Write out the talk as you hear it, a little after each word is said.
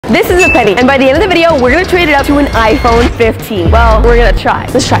This is a penny. And by the end of the video, we're gonna trade it up to an iPhone 15. Well, we're gonna try.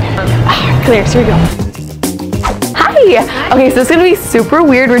 Let's try. Clear, so here we go. Hi! Okay, so it's gonna be super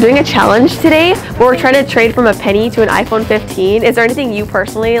weird. We're doing a challenge today where we're trying to trade from a penny to an iPhone 15. Is there anything you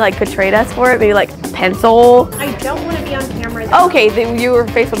personally could trade us for it? Maybe like pencil? I don't want to be on camera. Oh, okay, then your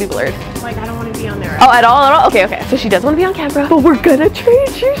face will be blurred. Like, I don't want to be on there. Oh, at all? At all? Okay, okay. So she does want to be on camera, but we're gonna trade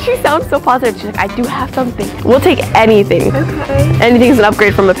you. She sounds so positive. She's like, I do have something. We'll take anything. Okay. Anything is an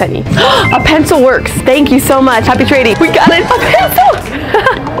upgrade from a penny. A pencil works. Thank you so much. Happy trading. We got it. A pencil.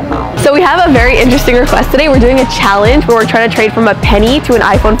 So we have a very interesting request today. We're doing a challenge where we're trying to trade from a penny to an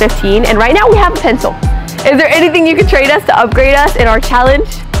iPhone 15. And right now we have a pencil. Is there anything you could trade us to upgrade us in our challenge?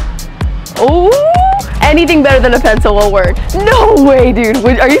 Oh, anything better than a pencil will work. No way, dude.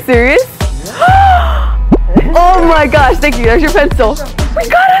 Are you serious? Oh my gosh, thank you. There's your pencil. We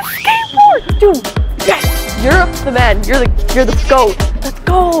got a skateboard. Dude, yes. You're the man. You're the GOAT. Let's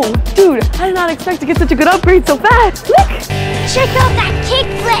go. Dude, I did not expect to get such a good upgrade so fast. Look. Check out that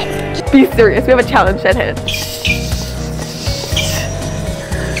kickflip. Be serious. We have a challenge at hand.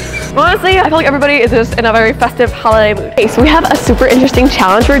 Honestly, I feel like everybody is just in a very festive holiday mood. Okay, so we have a super interesting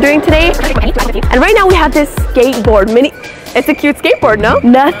challenge we're doing today. And right now we have this skateboard mini. It's a cute skateboard, no?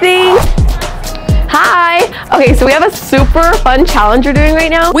 Nothing. Hi! Okay, so we have a super fun challenge we're doing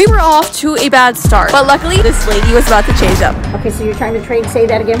right now. We were off to a bad start, but luckily this lady was about to change up. Okay, so you're trying to trade, say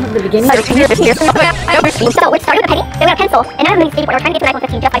that again from the beginning? So we started with a penny, then we got a pencil, and now we're moving skateboard. We're trying to get to an iPhone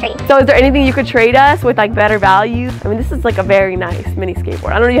 15 just by trading. So is there anything you could trade us with like better values? I mean, this is like a very nice mini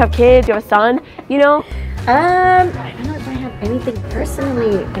skateboard. I don't know, you have kids, you have a son, you know? I don't know if I have anything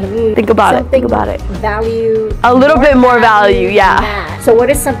personally. Think about it, think about it. Value. A little bit more value, yeah. That. So what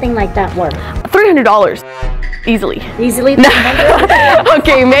is something like that worth? $300, easily. Easily?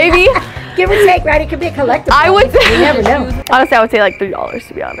 Okay, maybe. Give or take, right? It could be a collectible. I would say, you never know. Honestly, I would say like $3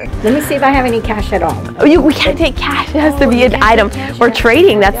 to be honest. Let me see if I have any cash at all. Oh, we can't take cash. It has to be an item. We're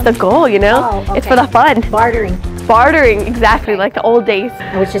trading. That's the goal, you know? Oh, okay. It's for the fun. Bartering. Bartering, exactly, like the old days.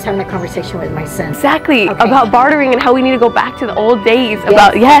 I was just having a conversation with my son. Exactly, Okay. about bartering and how we need to go back to the old days. Yes.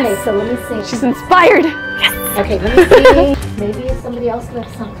 About, yes. Okay, so let me see. She's inspired. Yes. Okay, let me see. Maybe if somebody else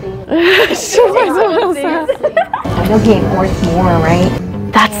left something. Sure. I know game worth more, right?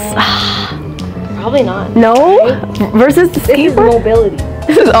 That's Probably not. no. Versus the This is skateboard. mobility.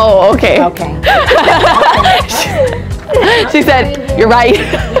 Oh, okay. Okay. She said, "You're right."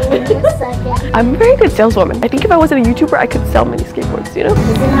 Give me a second. I'm a very good saleswoman. I think if I wasn't a YouTuber, I could sell mini skateboards. You know? Does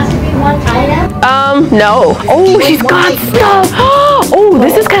it have to be one item? No. Oh, she's got stuff. Oh,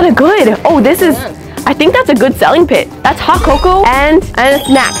 this is kind of good. Oh, this is. I think that's a good selling pit. That's hot cocoa and a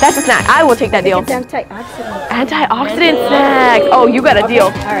snack. That's a snack. I will take that deal. It's antioxidant. Antioxidant snack. Oh, you got a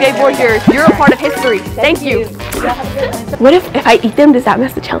deal. Skateboard yours. You're a part of history. Thank you. What if I eat them? Does that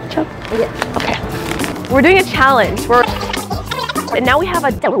mess the challenge up? Yeah. Okay. We're doing a challenge. And now we have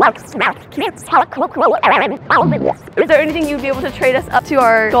a deluxe snack. Is there anything you'd be able to trade us up to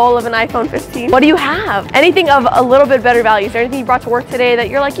our goal of an iPhone 15? What do you have? Anything of a little bit better value? Is there anything you brought to work today that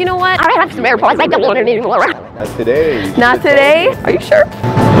you're like, you know what? I have some AirPods. I don't want any more. Not today. Not today? Are you sure?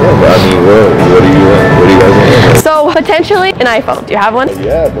 Yeah, but I mean, what do you guys want? So potentially an iPhone. Do you have one?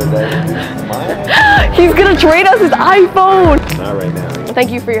 Yeah, but that's mine. He's gonna trade us his iPhone. Not right now. Thank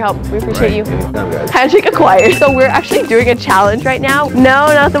you for your help. We appreciate you. Anytime, guys. Handshake acquired. So we're actually doing a challenge right now. No,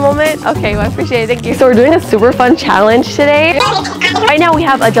 not at the moment. Okay, well, I appreciate it. Thank you. So we're doing a super fun challenge today. Right now we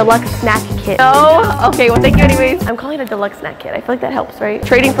have a deluxe snack kit. Oh, okay. Well, thank you anyways. I'm calling it a deluxe snack kit. I feel like that helps, right?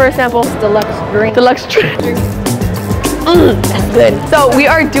 Trading for a sample. Deluxe drink. Deluxe drink. That's good. So we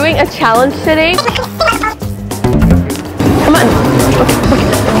are doing a challenge today. Come on.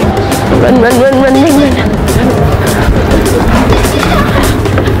 Run.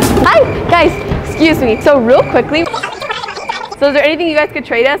 Hi, guys. Excuse me. So real quickly. So is there anything you guys could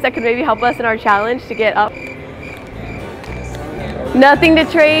trade us that could maybe help us in our challenge to get up? Nothing to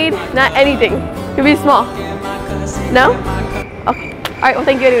trade? Not anything. Could be small. No? Okay. All right. Well,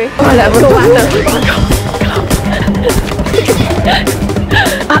 thank you anyway.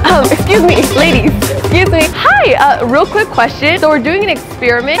 Excuse me, ladies. Excuse me. Hi. Real quick question. So we're doing an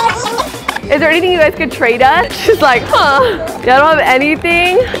experiment. Is there anything you guys could trade us? She's like, huh? Yeah, I don't have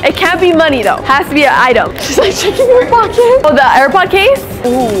anything. It can't be money though. Has to be an item. She's like checking her pocket. Oh, the AirPod case?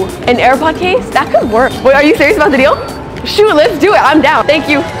 Ooh, an AirPod case? That could work. Wait, are you serious about the deal? Shoot, let's do it. I'm down. Thank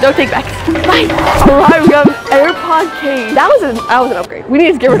you. No take backs. Bye. All right, we got an AirPod case. That was an upgrade. We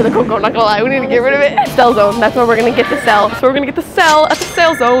need to get rid of the cocoa, not gonna lie. We need to get rid of it. Sell zone. That's where we're gonna get the sell. So we're gonna get the sell at the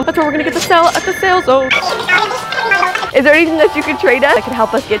sale zone. That's where we're gonna get the sell at the sale zone. Is there anything that you could trade us that could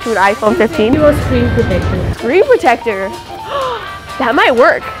help us get to an iPhone 15? Do a screen protector. Screen protector. That might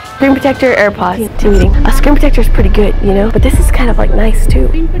work. Screen protector, AirPods, team meeting. A screen protector is pretty good, you know, but this is kind of like nice too.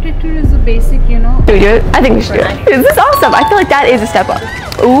 Screen protector is a basic, you know. Do we do it? I think we should do it. This is awesome. I feel like that is a step up.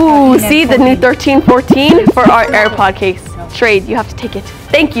 Ooh, see the new 13, 14 for our AirPod case. Trade, you have to take it.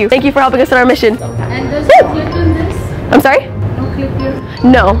 Thank you. Thank you for helping us on our mission. And does it clip on this? I'm sorry? No clip here?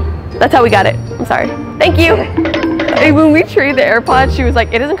 No, that's how we got it. I'm sorry. Thank you. Hey, when we traded the AirPods, she was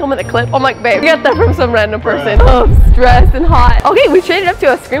like, it doesn't come with a clip. I'm like, babe, we got that from some random person. Oh, I'm stressed and hot. Okay, we traded up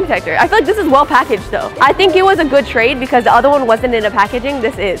to a screen protector. I feel like this is well packaged though. I think it was a good trade because the other one wasn't in a packaging.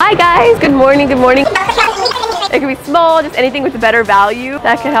 This is. Hi guys, good morning, good morning. It could be small, just anything with a better value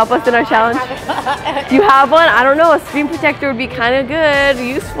that could help us in our challenge. Do you have one? I don't know, a screen protector would be kind of good,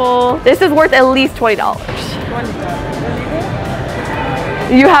 useful. This is worth at least $20.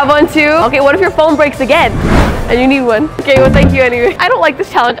 You have one too? Okay, what if your phone breaks again and you need one? Okay, well thank you anyway. I don't like this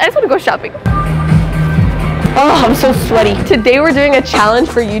challenge. I just want to go shopping. Oh, I'm so sweaty. Today we're doing a challenge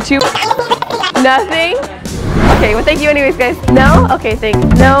for YouTube. Nothing? Okay, well thank you anyways, guys. No? Okay, thanks.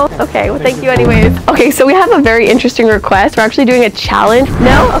 No? Okay, well thank you anyways. Okay, so we have a very interesting request. We're actually doing a challenge.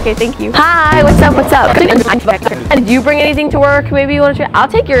 No? Okay, thank you. Hi, what's up, what's up? Did you bring anything to work? Maybe you want to try? I'll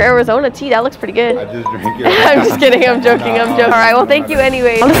take your Arizona tea. That looks pretty good. I just drink it. I'm just kidding, I'm joking, I'm joking. All right, well thank you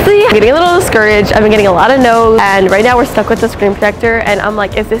anyways. Honestly, I'm getting a little discouraged. I've been getting a lot of no's, and right now we're stuck with the screen protector, and I'm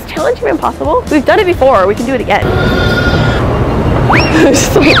like, is this challenge even possible? We've done it before, we can do it again.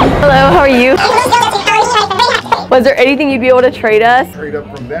 Hello, how are you? Was there anything you'd be able to trade us? Trade up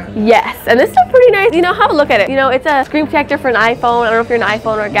from that? Yes, and this is pretty nice. You know, have a look at it. You know, it's a screen protector for an iPhone. I don't know if you're an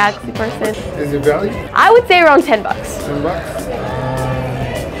iPhone or a Galaxy person. Is it value? I would say around 10 bucks. 10 bucks?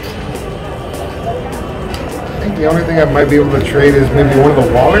 I think the only thing I might be able to trade is maybe one of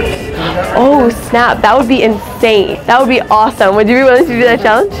the wallets. Oh snap, that would be insane. That would be awesome. Would you be willing to do that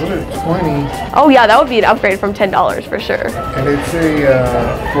challenge? 20. Oh yeah, that would be an upgrade from $10 for sure. And it's a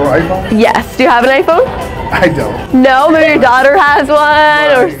for iPhone? Yes. Do you have an iPhone? I don't. No, maybe your daughter has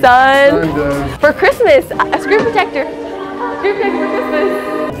one or son. Son does. For Christmas, a screen protector. Screen protector for Christmas.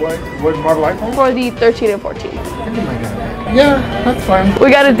 What model iPhone? For the 13 and 14. I think I got that. Yeah, that's fine. We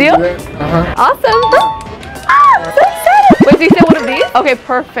got a deal? Uh-huh. Awesome. Ah, so excited. Wait, do you say one of these? Okay,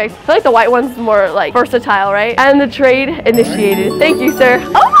 perfect. I feel like the white one's more like versatile, right? And the trade initiated. Thank you, sir.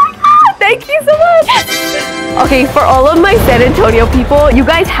 Oh my God, thank you so much. Okay, for all of my San Antonio people, you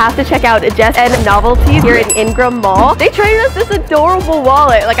guys have to check out Jess and Novelties here in Ingram Mall. They traded us this adorable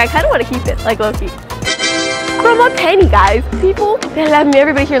wallet. Like, I kind of want to keep it, like low-key. From a penny, guys. People, they love me.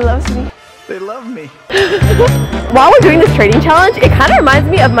 Everybody here loves me. They love me. While we're doing this trading challenge, it kind of reminds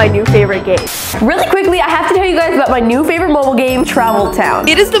me of my new favorite game. Really quickly, I have to tell you guys about my new favorite mobile game, Travel Town.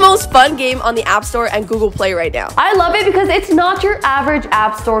 It is the most fun game on the App Store and Google Play right now. I love it because it's not your average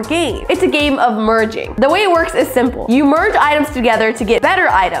App Store game. It's a game of merging. The way it works is simple. You merge items together to get better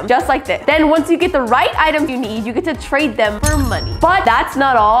items, just like this. Then once you get the right items you need, you get to trade them for money. But that's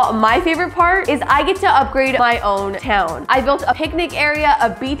not all. My favorite part is I get to upgrade my own town. I built a picnic area, a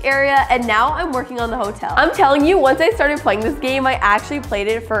beach area, and now I'm working on the hotel. I'm telling you, once I started playing this game, I actually played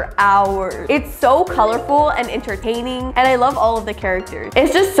it for hours. It's so colorful and entertaining, and I love all of the characters.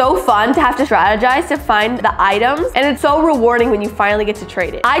 It's just so fun to have to strategize to find the items, and it's so rewarding when you finally get to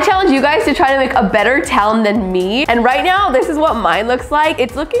trade it. I challenge you guys to try to make a better town than me, and right now, this is what mine looks like.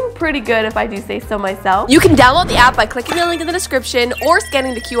 It's looking pretty good if I do say so myself. You can download the app by clicking the link in the description or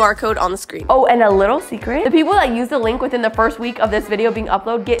scanning the QR code on the screen. Oh, and a little secret, the people that use the link within the first week of this video being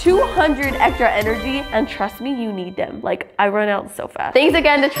uploaded get 200 extra energy, and trust me, you need them. Like, I run out so fast. Thanks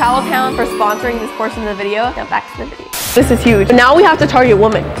again to Travel Town for sponsoring this portion of the video. Now back to the video. This is huge. Now we have to target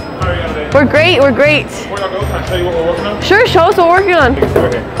women. We're great, we're great. Before y'all go, can I tell you what we're working on? Sure, show us what we're working on.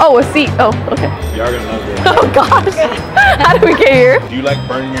 Oh, a seat. Oh, okay. Y'all gonna love this. Oh gosh. How did we get here? Do you like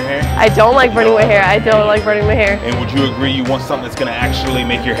burning your hair? I don't like burning my hair. I don't like burning my hair. And would you agree you want something that's gonna actually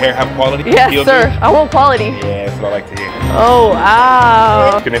make your hair have quality? Yes, sir. I want quality. Yeah, that's what I like to hear. Oh,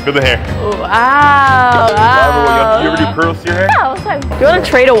 wow. Can they feel the hair? Oh, wow. You ever do curls to your hair? Yeah, all the time. Do you want to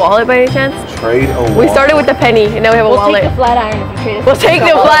trade a wallet by any chance? Trade a wallet. We started with the penny, and now we have a wallet. Take the flat iron if you trade it. We'll take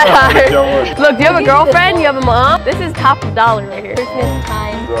the flat iron. Don't worry. Look, do you have a girlfriend? You have a mom? This is top of dollar right here. Christmas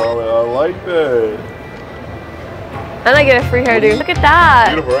time. Darling, I like that. And I get a free hairdo. Look at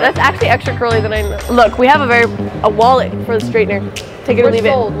that. Beautiful, right? That's actually extra curly than I know. Look, we have a wallet for the straightener. Take it or leave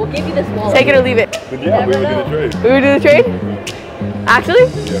it. We'll give you this wallet. Take it or leave it. Good job, we would do the trade. We would do the trade? Actually?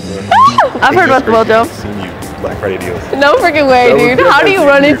 Yes, sir. I've heard about the Mojo. Black Friday deals. No freaking way, That was dude. good. How do you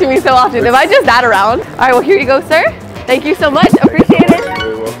run into me so often? Am I just that around? All right, well, here you go, sir. Thank you so much. Appreciate it.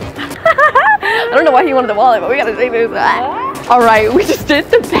 Very well. I don't know why he wanted the wallet, but we gotta take this. All right, we just did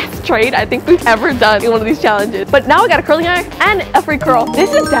the best trade I think we've ever done in one of these challenges. But now I got a curling iron and a free curl.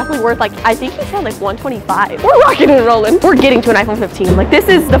 This is definitely worth, like, I think he said like 125. We're rocking and rolling. We're getting to an iPhone 15. Like, this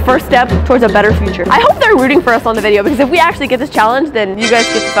is the first step towards a better future. I hope they're rooting for us on the video, because if we actually get this challenge, then you guys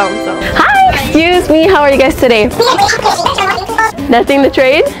get the phone. So hi, excuse me, how are you guys today? Nothing to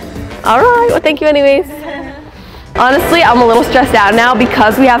trade? All right, well, thank you anyways. Honestly, I'm a little stressed out now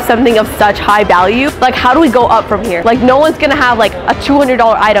because we have something of such high value. Like, how do we go up from here? Like, no one's gonna have like a $200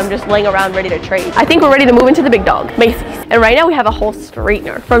 item just laying around ready to trade. I think we're ready to move into the big dog, Macy's. And right now we have a whole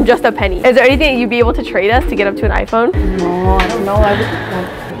straightener from just a penny. Is there anything that you'd be able to trade us to get up to an iPhone? No, I don't know. I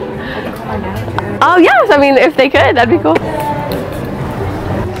could call my manager. Oh yes, I mean, if they could, that'd be cool.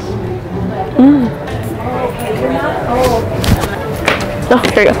 Oh,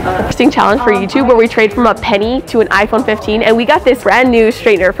 there you go. Interesting challenge for YouTube where we trade from a penny to an iPhone 15, and we got this brand new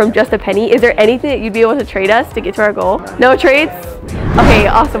straightener from just a penny. Is there anything that you'd be able to trade us to get to our goal? No trades? Okay,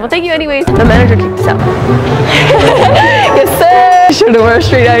 awesome. Well, thank you anyways. The manager kicked us out. Yes, sir. Should have worn a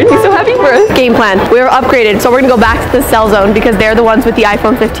straight iron. He's so happy for us. Game plan. We were upgraded, so we're gonna go back to the sell zone because they're the ones with the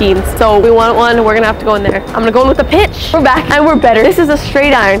iPhone 15s. So we want one. We're gonna have to go in there. I'm gonna go in with a pitch. We're back and we're better. This is a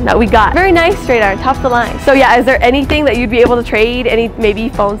straight iron that we got. Very nice straight iron, top of the line. So yeah, is there anything that you'd be able to trade? Any maybe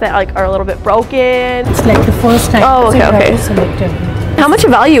phones that like are a little bit broken? It's like the first time. Oh, okay, okay. How much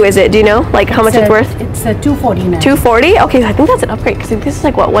value is it? Do you know? Like how much it's worth? It's a 249. 240? Okay, I think that's an upgrade because this is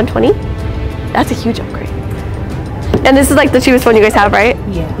like what, 120? That's a huge upgrade. And this is like the cheapest phone you guys have, right?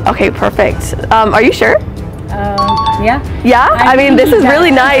 Yeah. Okay, perfect. Are you sure? Yeah. Yeah? I mean, this is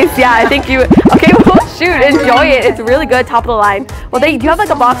really nice. Yeah, I think you... Okay, well, shoot, enjoy it. It's really good, top of the line. Well, do you have like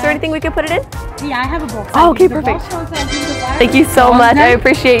a box or anything we could put it in? Yeah, I have a box. Oh, okay, perfect. Thank you so much. I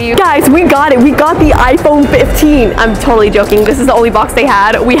appreciate you. Guys, we got it. We got the iPhone 15. I'm totally joking. This is the only box they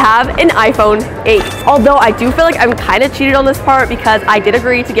had. We have an iPhone 8. Although I do feel like I'm kind of cheated on this part because I did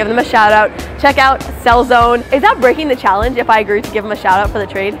agree to give them a shout out. Check out Sell Zone. Is that breaking the challenge if I agree to give them a shout out for the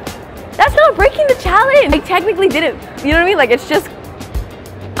trade? That's not breaking the challenge. I technically didn't. You know what I mean? Like, it's just,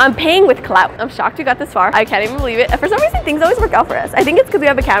 I'm paying with clout. I'm shocked we got this far. I can't even believe it. For some reason, things always work out for us. I think it's because we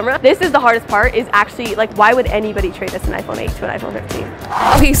have a camera. This is the hardest part, is actually, like, why would anybody trade us an iPhone 8 to an iPhone 15?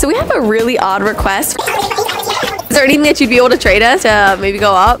 Okay, so we have a really odd request. Is there anything that you'd be able to trade us to maybe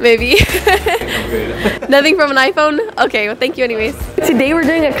go up, maybe? Nothing from an iPhone? Okay, well, thank you anyways. Today we're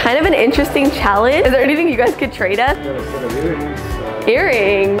doing a kind of an interesting challenge. Is there anything you guys could trade us?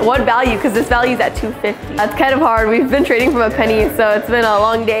 Earring. What value? Because this value is at $250. That's kind of hard. We've been trading from a penny, so it's been a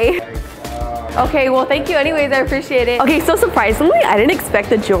long day. Okay, well, thank you anyways. I appreciate it. Okay, so surprisingly, I didn't expect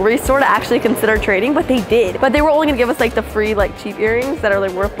the jewelry store to actually consider trading, but they did. But they were only gonna give us like the free like cheap earrings that are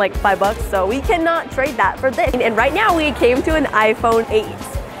like worth like $5, so we cannot trade that for this. And right now we came to an iPhone 8.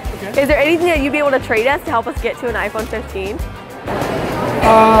 Okay. Is there anything that you'd be able to trade us to help us get to an iPhone 15?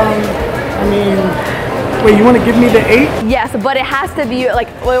 I mean, wait, you want to give me the 8? Yes, but it has to be like,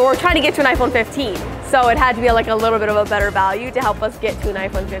 well, we're trying to get to an iPhone 15. So it had to be like a little bit of a better value to help us get to an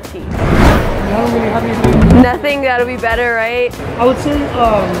iPhone 15. I don't really have anything. Nothing that'll be better, right? I would say,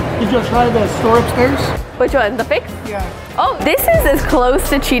 did you try the store upstairs? Which one? The Fix? Yeah. Oh, this is as close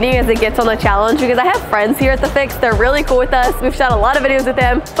to cheating as it gets on the challenge because I have friends here at the Fix. They're really cool with us. We've shot a lot of videos with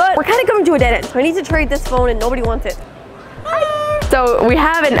them, but we're kind of coming to a dead end. So I need to trade this phone and nobody wants it. So we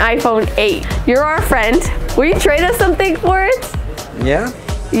have an iPhone 8. You're our friend. Will you trade us something for it? Yeah.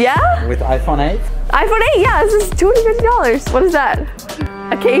 Yeah? With iPhone 8? iPhone 8, yeah, this is $250. What is that?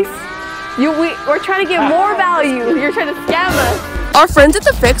 A case? We're trying to get more value. You're trying to scam us. Our friends at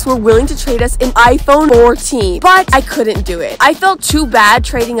the Fix were willing to trade us an iPhone 14, but I couldn't do it. I felt too bad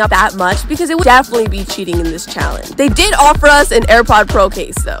trading up that much because it would definitely be cheating in this challenge. They did offer us an AirPod Pro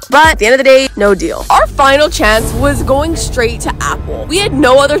case though, but at the end of the day, no deal. Our final chance was going straight to Apple. We had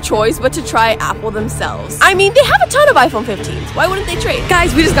no other choice but to try Apple themselves. I mean, they have a ton of iPhone 15s. Why wouldn't they trade?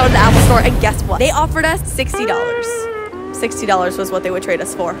 Guys, we just got to the Apple store and guess what? They offered us $60. $60 was what they would trade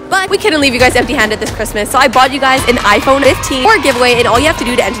us for. But we couldn't leave you guys empty-handed this Christmas, so I bought you guys an iPhone 15 for a giveaway, and all you have to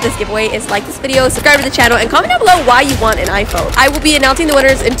do to enter this giveaway is like this video, subscribe to the channel, and comment down below why you want an iPhone. I will be announcing the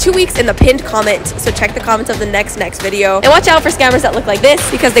winners in 2 weeks in the pinned comment, so check the comments of the next video. And watch out for scammers that look like this,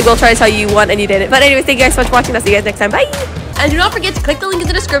 because they will try to tell you won and you didn't. But anyways, thank you guys so much for watching. I'll see you guys next time. Bye! And do not forget to click the link in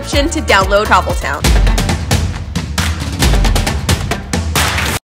the description to download Travel Town.